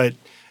fact, but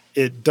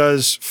it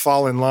does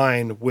fall in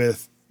line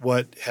with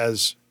what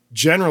has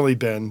generally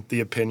been the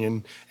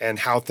opinion and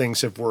how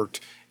things have worked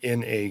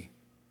in a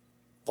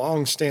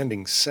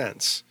long-standing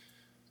sense.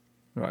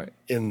 Right.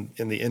 In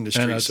the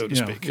industry, so to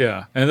speak.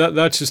 Yeah. And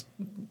that's just,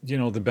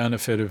 the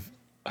benefit of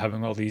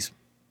having all these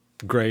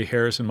gray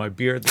hairs in my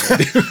beard.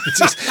 It's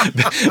just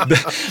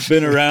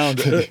been around.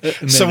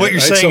 So what you're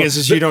saying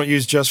is you don't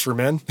use Just for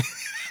Men?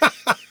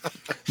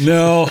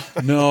 No,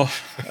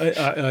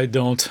 I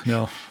don't.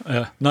 No,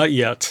 not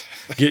yet.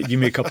 Give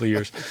me a couple of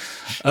years.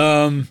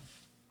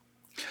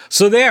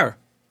 So there.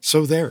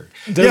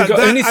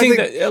 Anything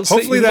else?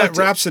 Hopefully that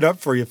wraps it up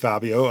for you,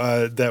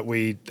 Fabio. That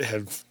we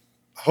have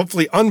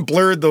hopefully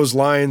unblurred those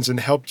lines and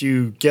helped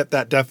you get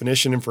that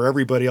definition. And for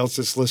everybody else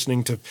that's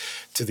listening to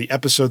the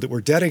episode that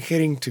we're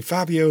dedicating to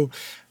Fabio,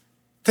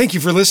 thank you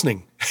for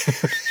listening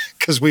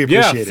because we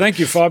appreciate it. Thank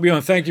you, Fabio,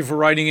 and thank you for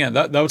writing in.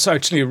 That was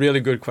actually a really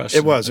good question.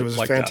 It was a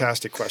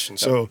fantastic question.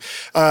 So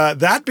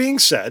that being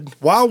said,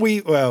 while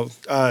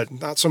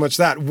not so much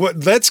that,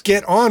 let's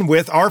get on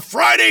with our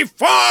Friday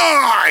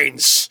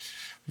finds.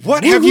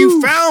 What have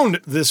you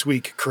found this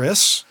week,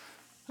 Chris?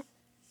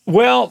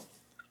 Well,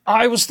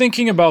 I was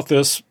thinking about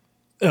this,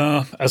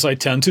 as I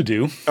tend to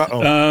do.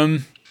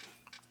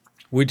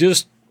 We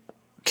just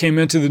came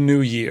into the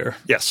new year.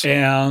 Yes.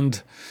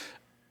 And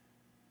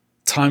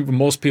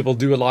most people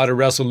do a lot of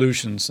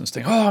resolutions and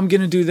think, I'm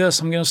going to do this.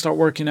 I'm going to start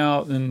working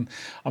out and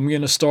I'm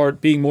going to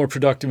start being more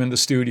productive in the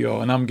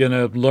studio and I'm going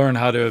to learn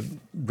how to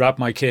wrap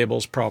my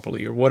cables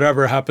properly or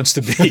whatever it happens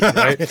to be,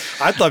 right?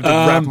 I'd love to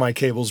wrap my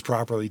cables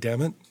properly,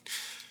 damn it.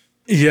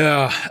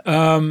 Yeah.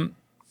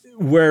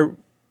 Where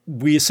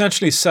we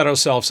essentially set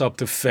ourselves up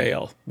to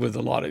fail with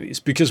a lot of these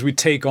because we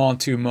take on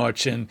too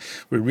much and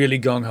we're really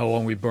gung-ho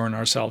and we burn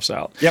ourselves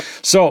out. Yep.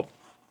 So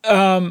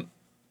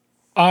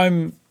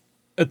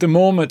at the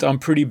moment, I'm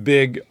pretty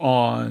big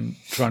on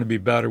trying to be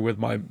better with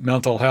my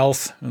mental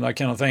health and that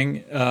kind of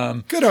thing.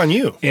 Good on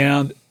you.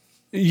 And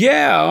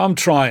yeah, I'm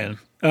trying.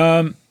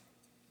 And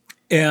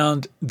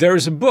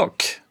there's a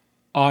book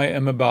I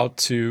am about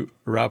to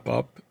wrap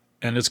up,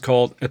 and it's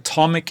called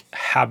Atomic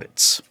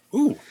Habits.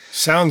 Ooh,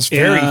 sounds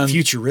very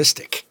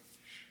futuristic.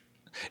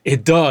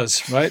 It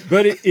does, right?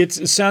 But it's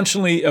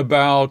essentially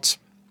about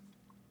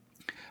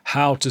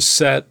how to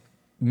set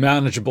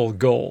manageable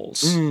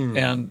goals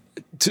and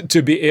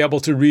to be able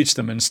to reach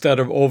them instead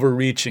of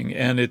overreaching.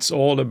 And it's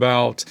all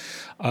about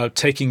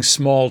taking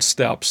small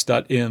steps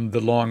that in the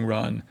long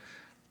run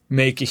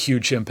make a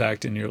huge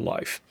impact in your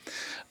life.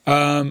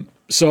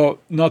 So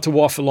not to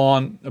waffle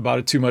on about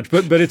it too much,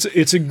 but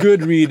it's a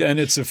good read and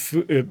it's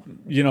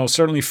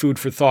certainly food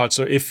for thought.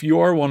 So if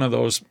you're one of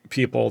those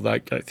people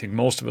that I think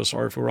most of us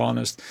are, if we're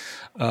honest,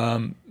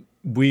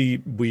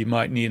 we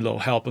might need a little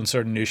help on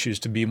certain issues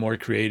to be more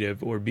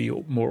creative or be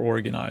more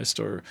organized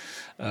or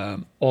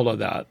all of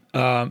that.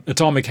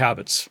 Atomic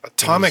Habits.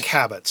 Atomic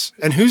Habits.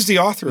 And who's the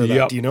author of that?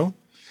 Yep. Do you know?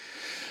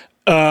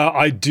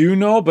 I do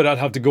know, but I'd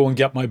have to go and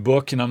get my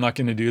book, and I'm not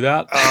going to do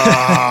that.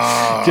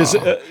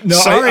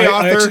 Sorry, Actually,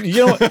 author.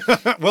 you know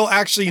what? Well,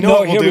 actually, you know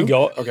what we'll here do? we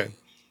go. Okay.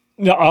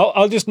 No,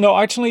 I'll just no.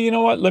 Actually, you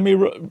know what?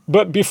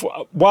 But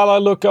while I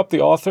look up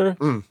the author,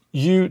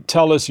 you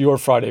tell us your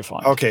Friday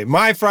find. Okay,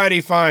 my Friday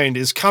find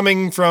is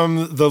coming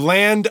from the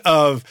land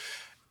of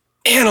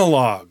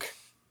analog,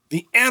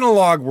 the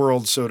analog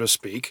world, so to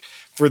speak,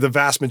 for the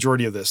vast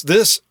majority of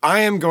this. I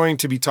am going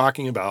to be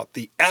talking about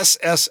the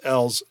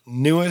SSL's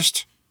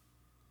newest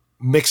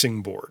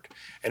mixing board,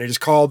 and it is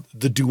called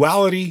the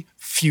Duality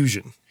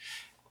Fusion.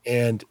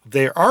 And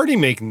they're already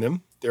making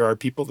them. There are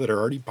people that are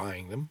already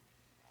buying them.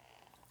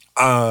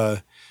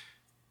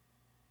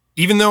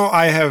 Even though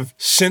I have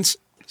since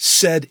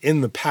said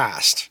in the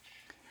past,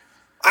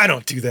 I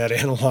don't do that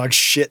analog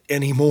shit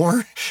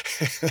anymore.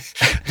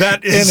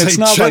 That is, and it's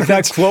not like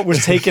that quote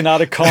was taken out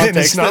of context.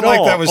 It's not at like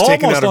all. that was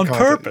taken Almost out of on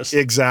context. purpose.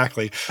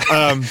 Exactly.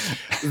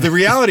 The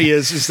reality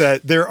is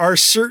that there are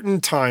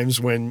certain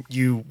times when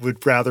you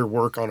would rather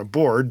work on a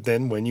board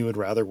than when you would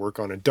rather work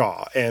on a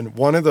DAW. And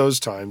one of those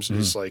times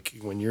is like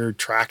when you're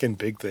tracking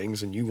big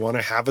things and you want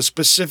to have a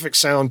specific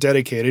sound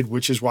dedicated,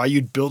 which is why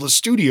you'd build a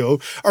studio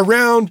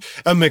around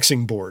a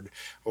mixing board,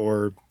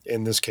 or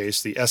in this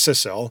case, the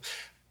SSL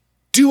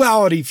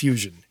Duality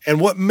Fusion. And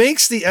what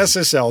makes the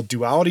SSL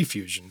Duality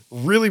Fusion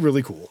really,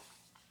 really cool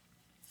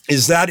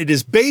is that it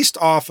is based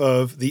off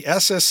of the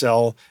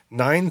SSL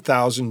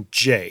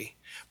 9000J,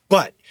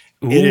 but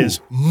it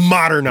is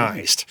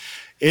modernized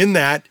in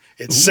that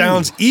it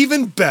sounds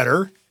even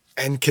better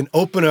and can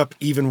open up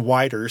even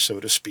wider, so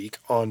to speak,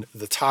 on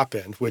the top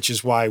end, which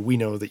is why we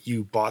know that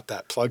you bought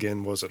that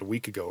plugin, was it a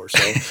week ago or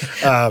so?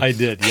 I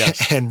did,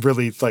 yes. And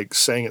really like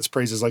sang its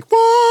praises like,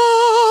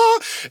 wah!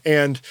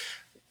 And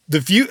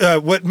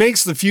what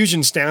makes the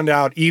Fusion stand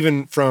out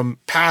even from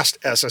past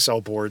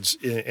SSL boards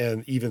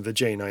and even the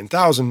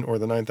J9000 or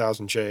the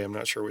 9000J, I'm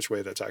not sure which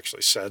way that's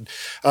actually said,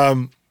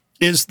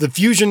 is the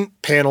Fusion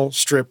panel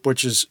strip,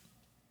 which is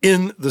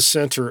in the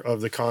center of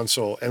the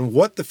console. And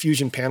what the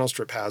Fusion panel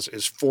strip has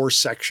is 4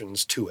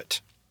 sections to it.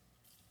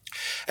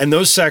 And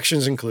those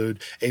sections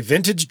include a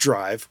vintage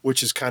drive,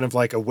 which is kind of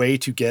like a way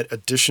to get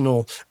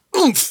additional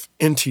oomph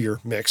into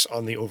your mix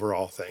on the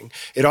overall thing.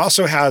 It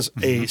also has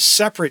a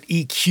separate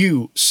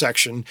EQ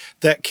section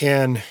that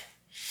can,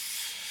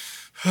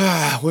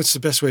 what's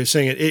the best way of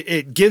saying it?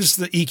 It gives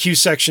the EQ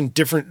section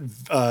different,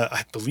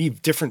 I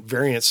believe, different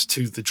variants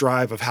to the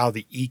drive of how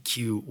the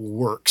EQ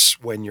works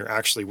when you're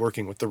actually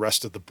working with the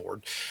rest of the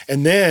board.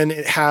 And then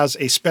it has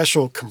a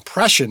special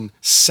compression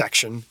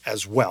section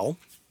as well.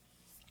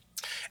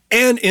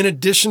 And in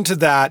addition to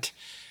that,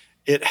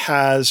 it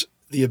has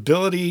the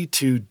ability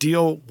to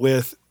deal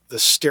with the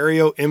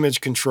stereo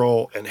image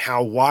control and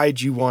how wide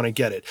you want to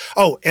get it.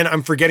 Oh, and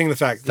I'm forgetting the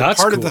fact that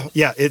That's part cool. of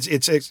the,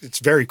 it's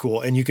very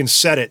cool. And you can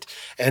set it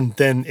and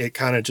then it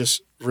kind of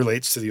just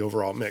relates to the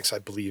overall mix, I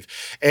believe.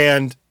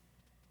 And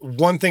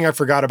one thing I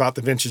forgot about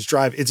the vintage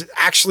drive, it's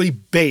actually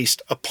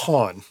based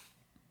upon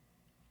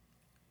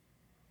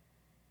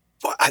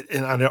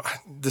and I know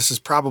this is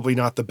probably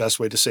not the best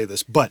way to say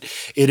this, but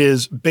it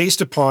is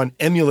based upon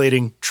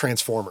emulating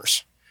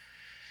transformers.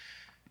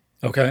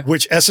 Okay.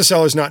 Which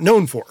SSL is not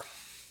known for.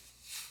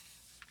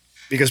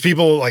 Because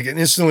people like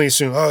instantly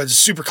assume, oh, it's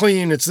super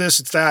clean, it's this,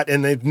 it's that,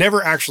 and they've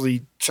never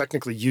actually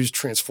technically used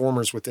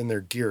transformers within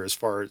their gear. As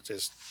far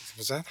as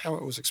was that how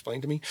it was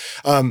explained to me?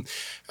 I'm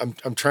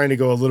trying to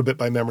go a little bit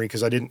by memory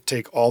because I didn't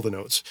take all the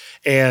notes.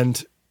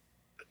 And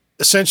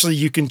essentially,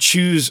 you can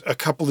choose a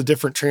couple of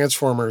different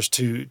transformers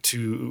to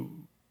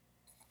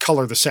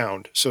color the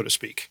sound, so to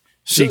speak.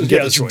 So you can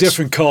get the choice.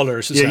 Different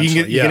colors. Yeah,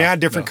 you can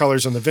add different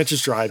colors on the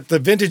Vintage Drive. The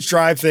Vintage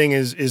Drive thing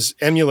is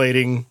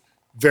emulating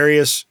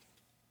various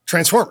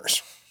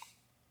transformers.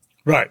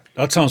 Right.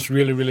 That sounds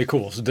really, really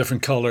cool. So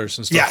different colors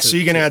and stuff. Yeah, so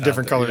you can add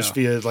different colors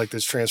via like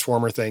this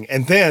transformer thing.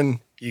 And then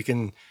you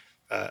can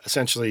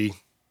essentially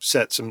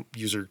set some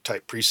user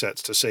type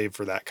presets to save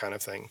for that kind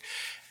of thing.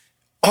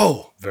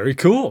 Oh. Very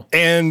cool.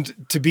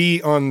 And to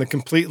be on the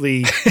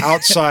completely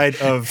outside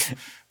of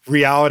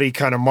reality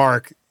kind of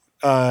mark,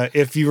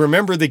 if you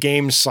remember the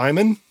game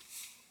Simon, do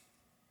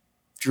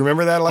you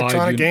remember that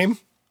electronic game?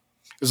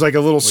 It was like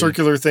a little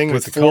circular thing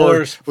with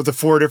the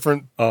four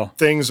different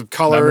things of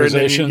color.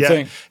 Memorization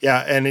thing.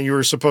 Yeah, and then you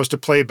were supposed to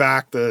play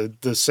back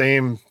the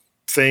same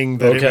thing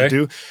that it would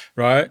do.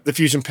 Right. The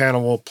Fusion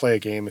panel will play a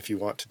game if you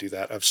want to do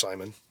that of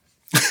Simon.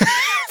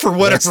 For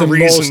whatever That's the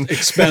reason. Most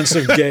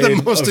expensive game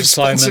the most of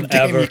expensive Simon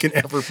game ever. you can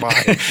ever buy.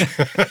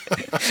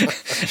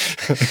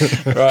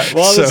 Right.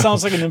 Well, that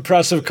sounds like an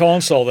impressive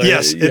console there.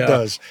 Yes, it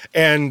does.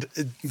 And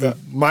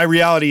my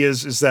reality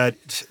is that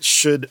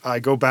should I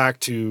go back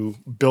to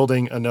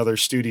building another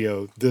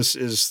studio, this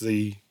is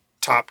the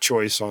top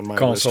choice on my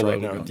console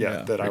list right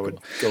now. That I would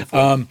go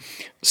for.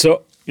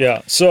 So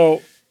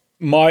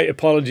my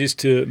apologies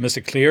to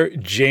Mr. Clear.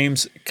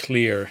 James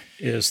Clear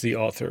is the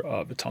author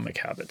of Atomic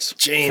Habits.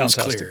 James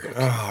Fantastic Clear.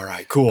 book. All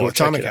right, cool.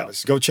 Atomic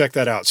Habits. Go check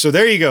that out. So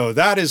there you go.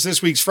 That is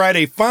this week's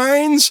Friday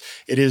Finds.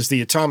 It is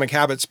the Atomic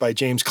Habits by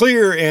James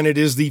Clear, and it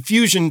is the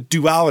Fusion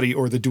Duality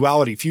or the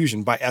Duality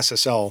Fusion by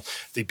SSL,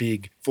 the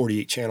big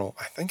 48 channel.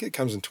 I think it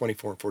comes in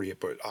 24 and 48,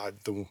 but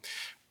the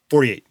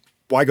 48.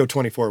 Why go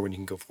 24 when you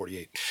can go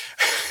 48?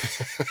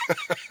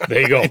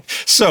 There you go.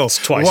 So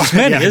it's twice as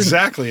many. Yeah,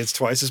 exactly. It's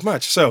twice as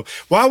much. So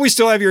while we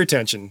still have your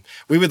attention,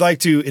 we would like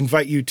to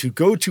invite you to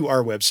go to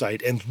our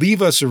website and leave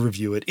us a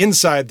review at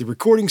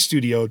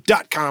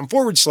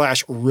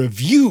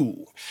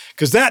insidetherecordingstudio.com/review,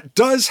 because that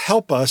does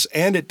help us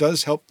and it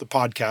does help the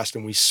podcast.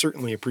 And we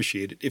certainly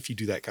appreciate it if you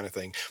do that kind of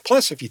thing.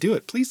 Plus, if you do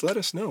it, please let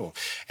us know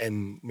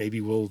and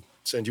maybe we'll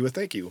send you a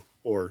thank you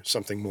or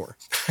something more.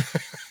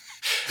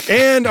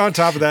 And on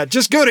top of that,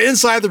 just go to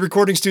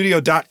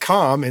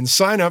InsideTheRecordingStudio.com and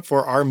sign up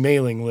for our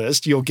mailing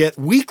list. You'll get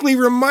weekly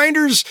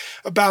reminders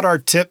about our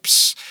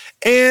tips,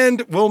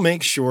 and we'll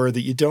make sure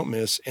that you don't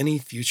miss any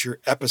future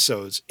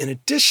episodes. In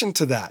addition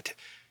to that,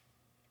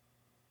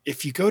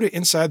 if you go to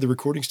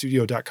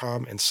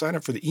InsideTheRecordingStudio.com and sign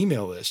up for the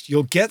email list,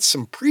 you'll get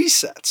some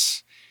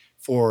presets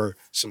for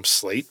some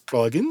Slate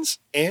plugins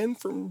and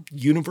from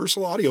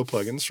Universal Audio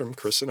plugins from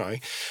Chris and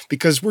I,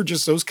 because we're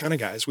just those kind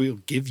of guys. We'll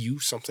give you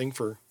something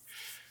for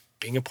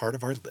being a part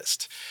of our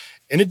list.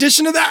 In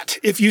addition to that,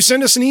 if you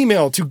send us an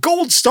email to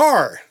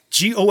goldstar,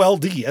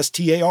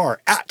 GOLDSTAR,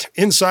 at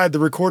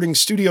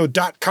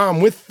InsideTheRecordingStudio.com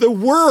with the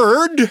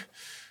word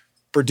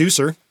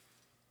producer,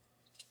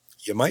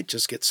 you might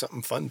just get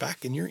something fun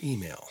back in your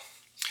email.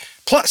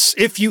 Plus,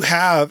 if you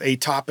have a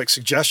topic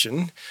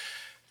suggestion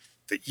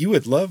that you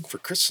would love for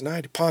Chris and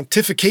I to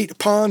pontificate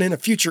upon in a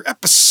future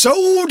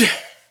episode,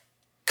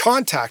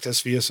 contact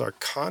us via our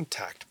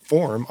contact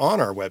form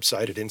on our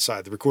website at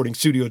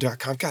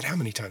InsideTheRecordingStudio.com. God, how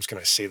many times can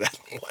I say that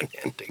in one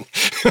ending?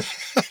 I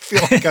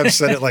feel like I've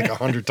said it like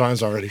 100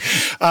 times already.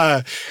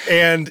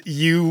 And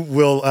you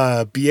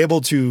will be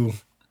able to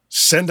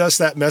send us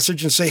that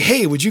message and say,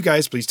 hey, would you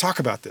guys please talk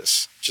about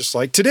this? Just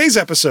like today's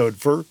episode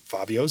for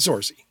Fabio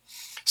Zorzi.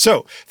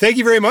 So thank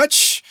you very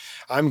much.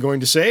 I'm going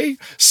to say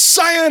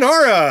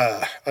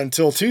sayonara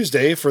until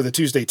Tuesday for the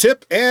Tuesday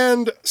tip,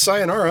 and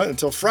sayonara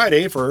until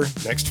Friday for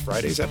next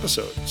Friday's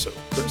episode. So,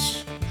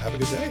 Chris, have a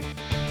good day.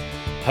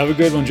 Have a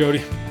good one,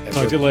 Jody.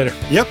 Talk to you later.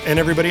 Yep, and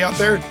everybody out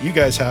there, you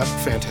guys have a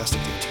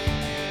fantastic day too.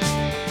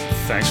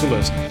 Thanks for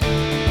listening.